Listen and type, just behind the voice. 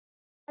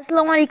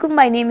Assalamualaikum,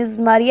 my name is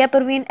Maria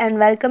Parveen and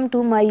welcome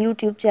to my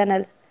YouTube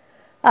channel.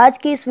 आज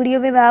की इस video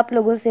में मैं आप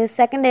लोगों से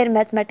सेकंड ईयर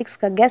मैथमेटिक्स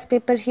का गेस्ट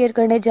पेपर शेयर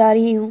करने जा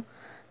रही हूं।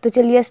 तो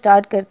चलिए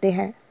स्टार्ट करते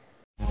हैं।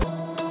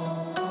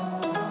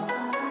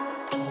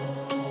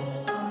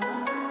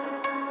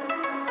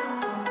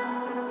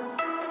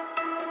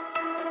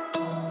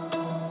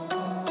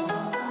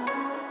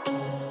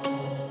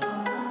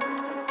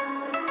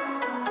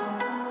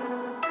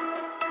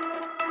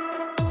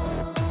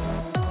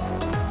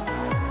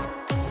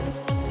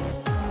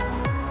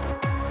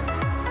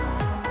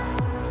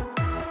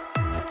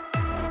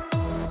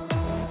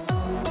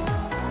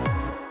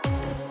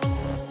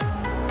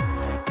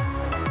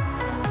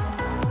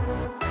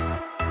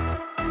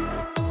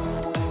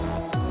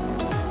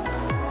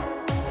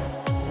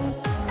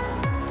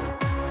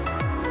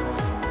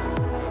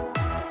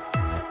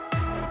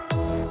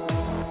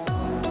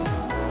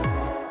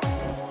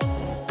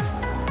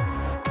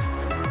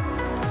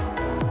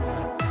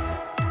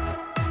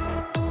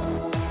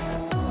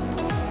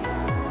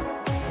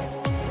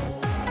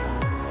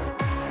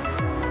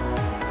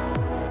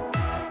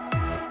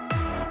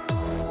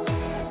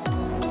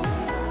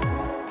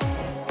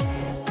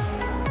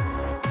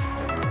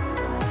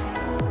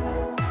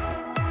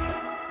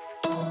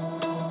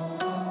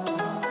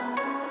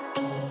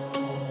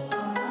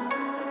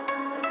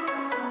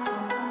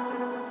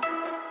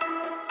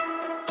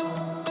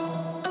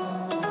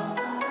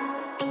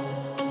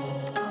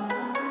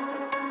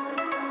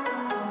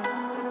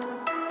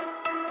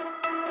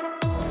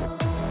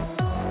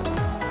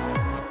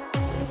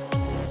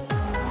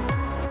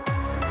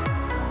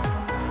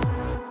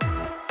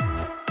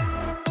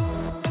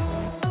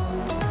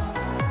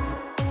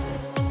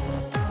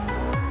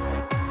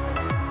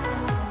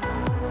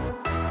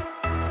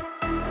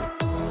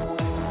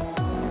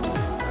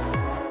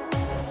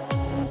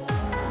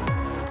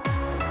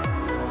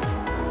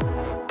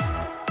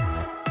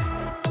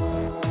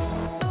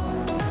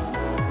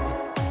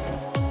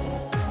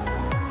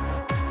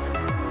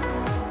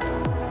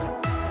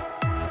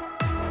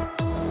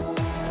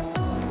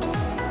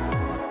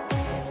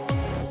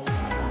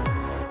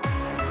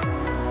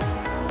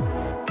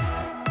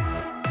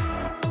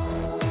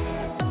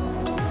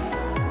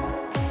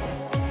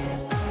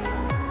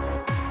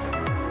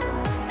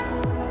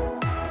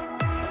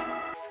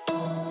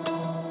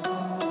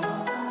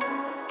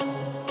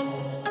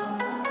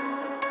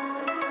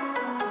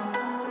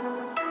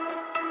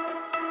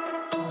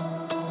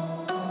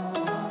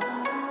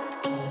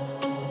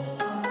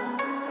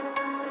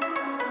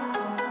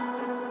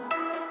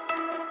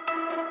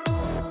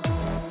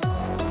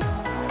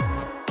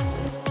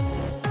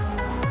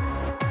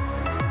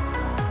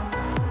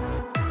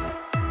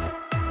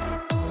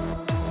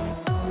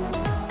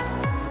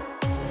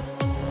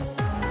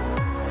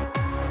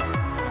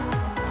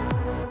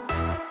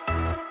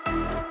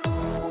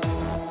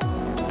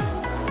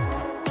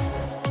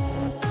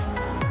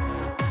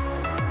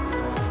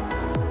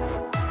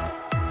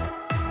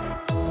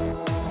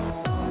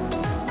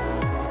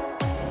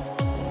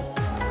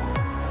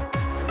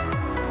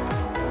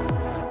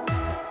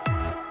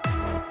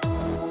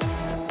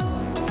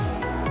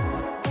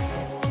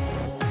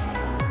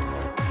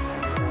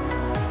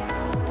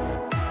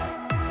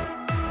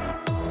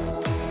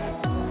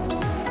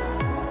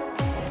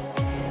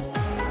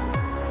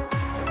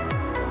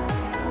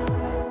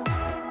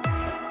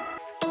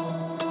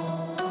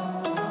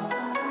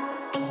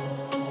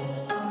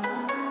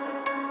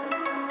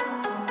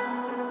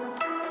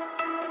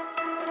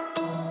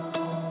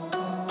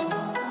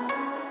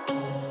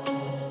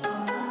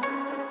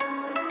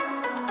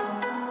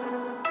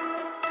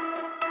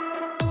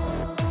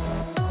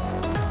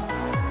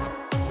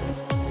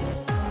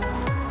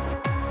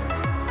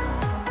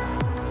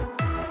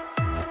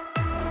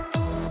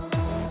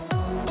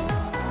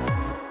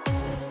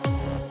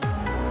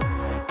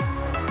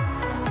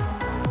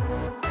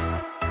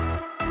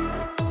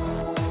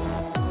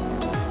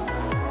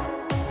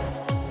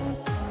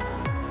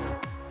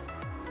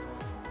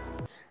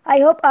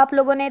 आई होप आप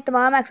लोगों ने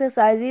तमाम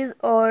एक्सरसाइजेज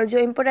और जो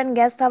इम्पोर्टेंट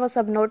गेस था वो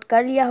सब नोट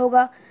कर लिया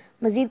होगा।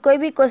 मज़ीद कोई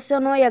भी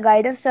क्वेश्चन हो या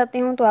गाइडेंस चाहते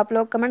हो तो आप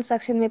लोग कमेंट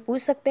सेक्शन में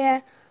पूछ सकते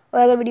हैं।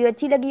 और अगर वीडियो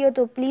अच्छी लगी हो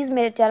तो प्लीज़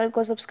मेरे चैनल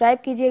को सब्सक्राइब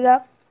कीजिएगा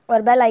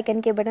और बेल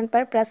आइकन के बटन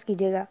पर प्रेस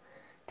कीजिएगा।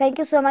 Thank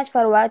you so much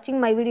for watching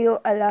my video.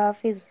 अल्लाह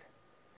हाफिज़।